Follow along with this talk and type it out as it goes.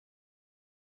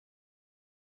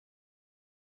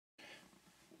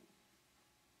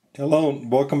Hello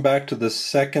and welcome back to the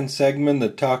second segment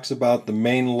that talks about the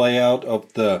main layout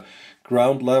of the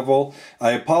ground level.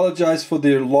 I apologize for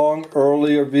the long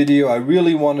earlier video. I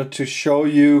really wanted to show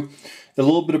you a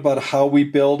little bit about how we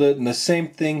build it, and the same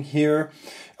thing here.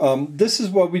 This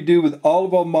is what we do with all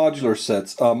of our modular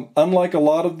sets. Unlike a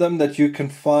lot of them that you can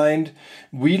find,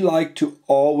 we like to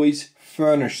always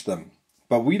furnish them.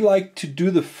 But we like to do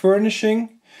the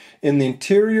furnishing in the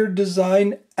interior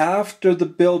design after the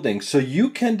building, so you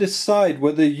can decide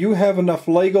whether you have enough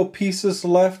Lego pieces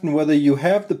left and whether you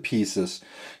have the pieces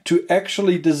to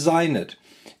actually design it.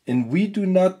 And we do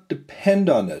not depend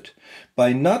on it.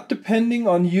 By not depending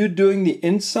on you doing the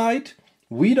inside,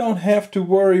 we don't have to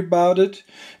worry about it.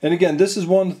 And again, this is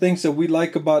one of the things that we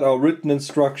like about our written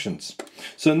instructions.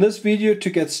 So in this video, to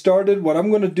get started, what I'm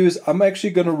going to do is I'm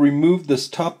actually going to remove this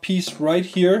top piece right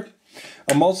here.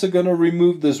 I'm also going to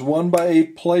remove this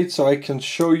 1x8 plate so I can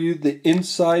show you the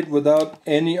inside without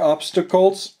any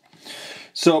obstacles.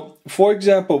 So, for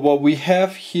example, what we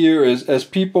have here is as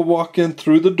people walk in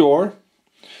through the door,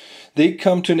 they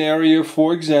come to an area.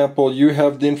 For example, you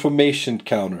have the information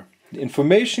counter. The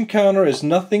information counter is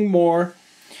nothing more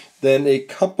than a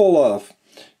couple of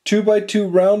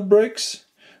 2x2 round bricks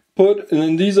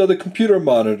and these are the computer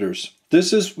monitors.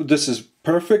 This is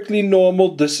perfectly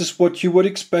normal. This is what you would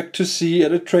expect to see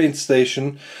at a train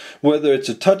station, whether it's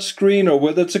a touch screen or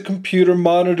whether it's a computer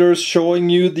monitor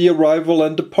showing you the arrival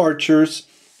and departures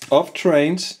of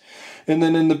trains. And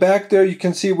then in the back there you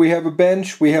can see we have a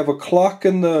bench, we have a clock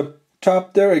in the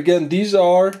top there. Again, these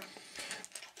are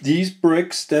these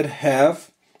bricks that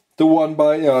have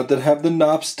the that have the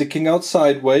knob sticking out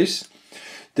sideways.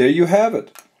 There you have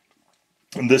it.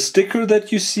 And the sticker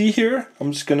that you see here,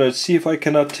 I'm just going to see if I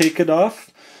cannot take it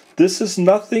off. This is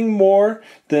nothing more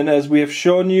than, as we have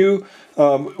shown you,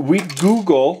 we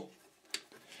Google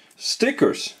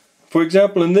stickers. For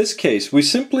example, in this case, we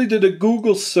simply did a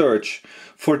Google search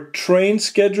for train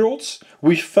schedules.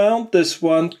 We found this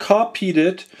one, copied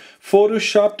it,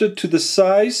 photoshopped it to the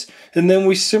size, and then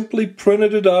we simply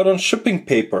printed it out on shipping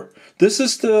paper. This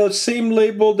is the same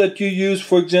label that you use,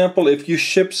 for example, if you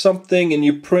ship something and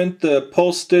you print the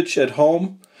postage at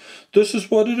home. This is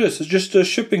what it is. It's just a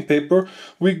shipping paper.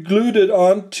 We glued it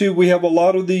onto, we have a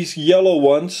lot of these yellow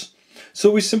ones, so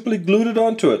we simply glued it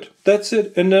onto it. That's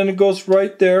it. And then it goes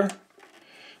right there.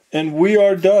 And we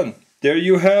are done. There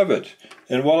you have it.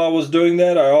 And while I was doing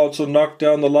that, I also knocked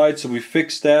down the light, so we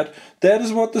fixed that. That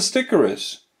is what the sticker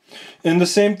is. And the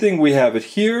same thing, we have it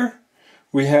here.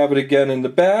 We have it again in the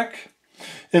back.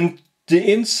 And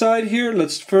the inside here,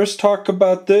 let's first talk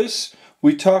about this.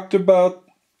 We talked about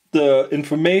the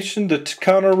information, the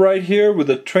counter right here with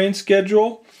the train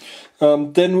schedule.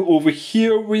 Then over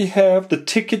here we have the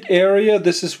ticket area.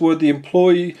 This is where the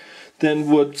employee then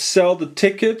would sell the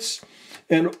tickets.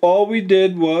 And all we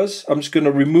did was, I'm just going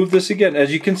to remove this again.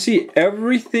 As you can see,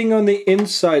 everything on the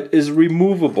inside is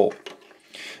removable.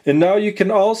 And now you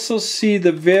can also see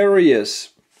the various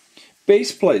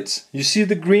base plates. You see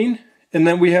the green? And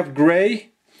then we have gray.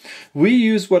 We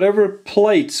use whatever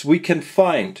plates we can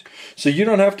find. So you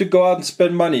don't have to go out and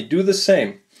spend money. Do the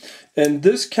same. And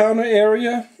this counter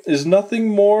area is nothing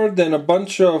more than a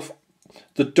bunch of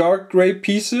the dark gray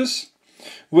pieces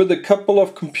with a couple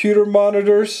of computer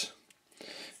monitors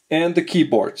and the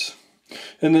keyboards.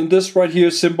 And then this right here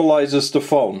symbolizes the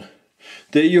phone.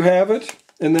 There you have it.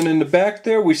 And then in the back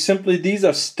there, these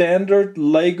are standard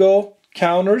Lego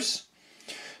counters.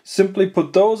 Simply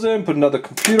put those in, put another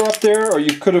computer up there, or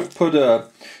you could have put a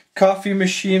coffee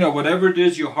machine or whatever it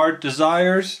is your heart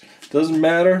desires. Doesn't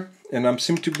matter. And I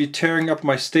seem to be tearing up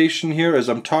my station here as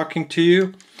I'm talking to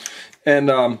you.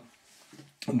 And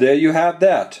there you have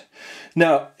that.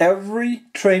 Now, every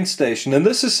train station, and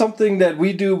this is something that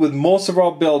we do with most of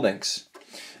our buildings,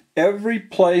 every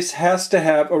place has to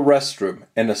have a restroom.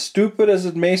 And as stupid as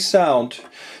it may sound,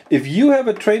 if you have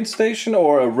a train station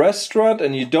or a restaurant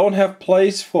and you don't have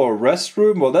place for a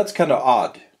restroom, well, that's kind of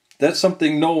odd. That's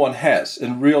something no one has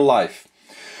in real life.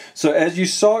 So as you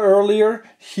saw earlier,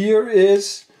 here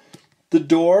is the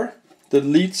door that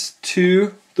leads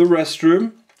to the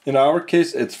restroom. In our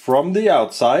case, it's from the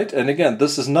outside. And again,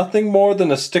 this is nothing more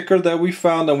than a sticker that we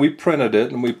found and we printed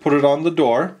it and we put it on the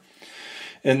door.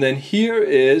 And then here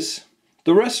is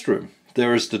the restroom.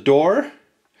 There is the door.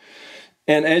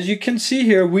 And as you can see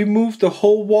here, we moved the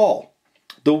whole wall.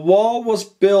 The wall was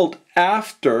built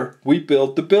after we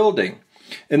built the building.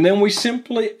 And then we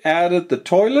simply added the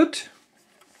toilet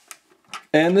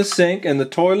and the sink and the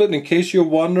toilet. In case you're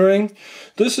wondering,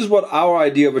 this is what our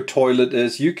idea of a toilet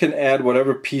is. You can add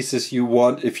whatever pieces you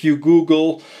want. If you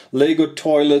Google Lego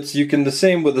toilets, you can the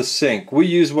same with a sink. We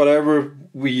use whatever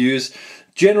we use.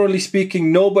 Generally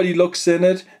speaking, nobody looks in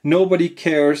it, nobody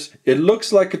cares. It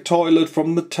looks like a toilet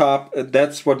from the top, and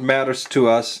that's what matters to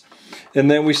us.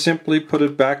 And then we simply put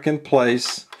it back in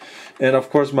place. And of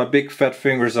course my big fat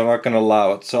fingers are not going to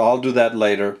allow it, so I'll do that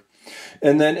later.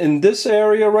 And then in this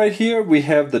area right here, we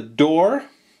have the door.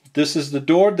 This is the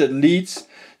door that leads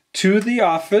to the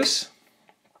office.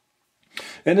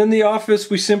 And in the office,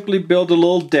 we simply build a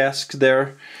little desk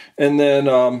there. And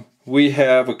then we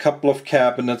have a couple of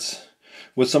cabinets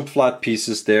with some flat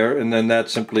pieces there. And then that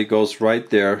simply goes right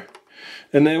there.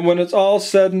 And then when it's all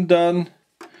said and done,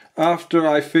 after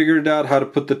I figured out how to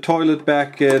put the toilet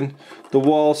back in, the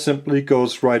wall simply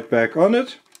goes right back on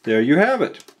it. There you have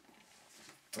it.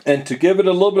 And to give it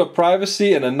a little bit of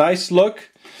privacy and a nice look,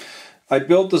 I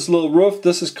built this little roof.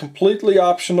 This is completely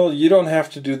optional. You don't have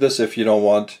to do this if you don't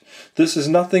want. This is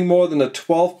nothing more than a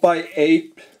 12 by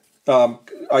 8.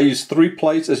 I used 3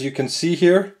 plates, as you can see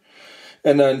here.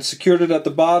 And then secured it at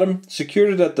the bottom,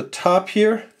 secured it at the top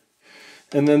here.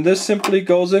 And then this simply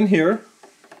goes in here.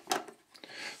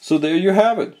 So there you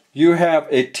have it. You have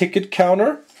a ticket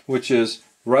counter, which is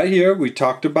right here. We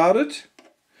talked about it.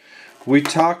 We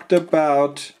talked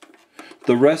about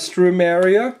the restroom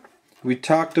area. We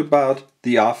talked about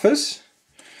the office.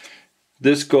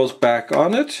 This goes back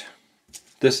on it.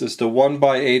 This is the 1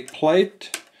 by 8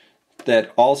 plate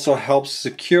that also helps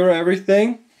secure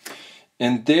everything.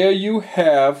 And there you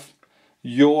have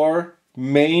your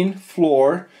main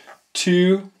floor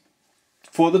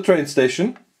for the train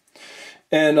station.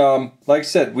 And like I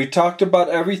said, we talked about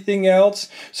everything else.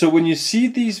 So when you see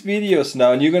these videos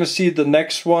now, and you're going to see the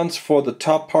next ones for the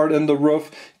top part and the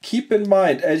roof, keep in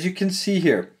mind, as you can see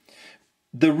here,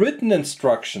 the written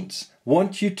instructions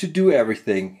want you to do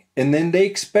everything, and then they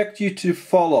expect you to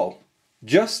follow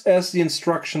just as the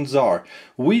instructions are.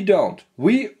 We don't.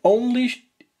 We only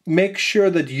make sure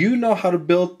that you know how to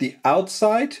build the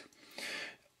outside,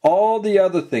 all the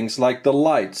other things like the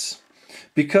lights,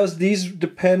 because these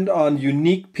depend on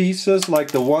unique pieces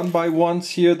like the 1 by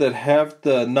 1s here that have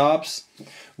the knobs.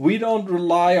 We don't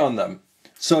rely on them.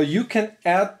 So you can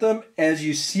add them as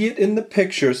you see it in the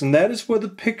pictures, and that is where the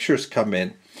pictures come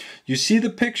in. You see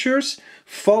the pictures,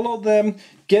 follow them,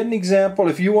 get an example.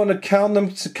 If you want to count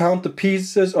them, to count the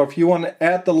pieces, or if you want to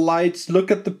add the lights, look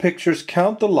at the pictures,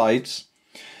 count the lights.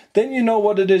 Then you know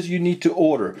what it is you need to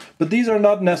order. But these are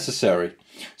not necessary.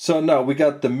 So now we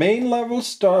got the main level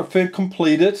fit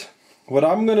completed. What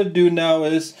I'm going to do now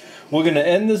is we're going to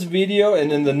end this video,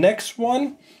 and in the next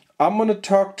one I'm going to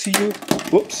talk to you.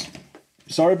 Whoops.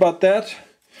 Sorry about that.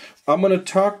 I'm going to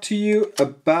talk to you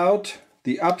about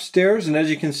the upstairs, and as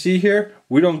you can see here,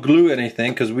 we don't glue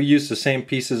anything because we use the same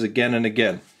pieces again and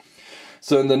again.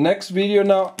 So in the next video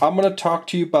now, I'm going to talk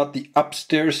to you about the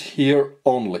upstairs here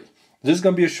only. This is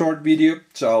going to be a short video,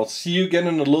 so I'll see you again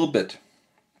in a little bit.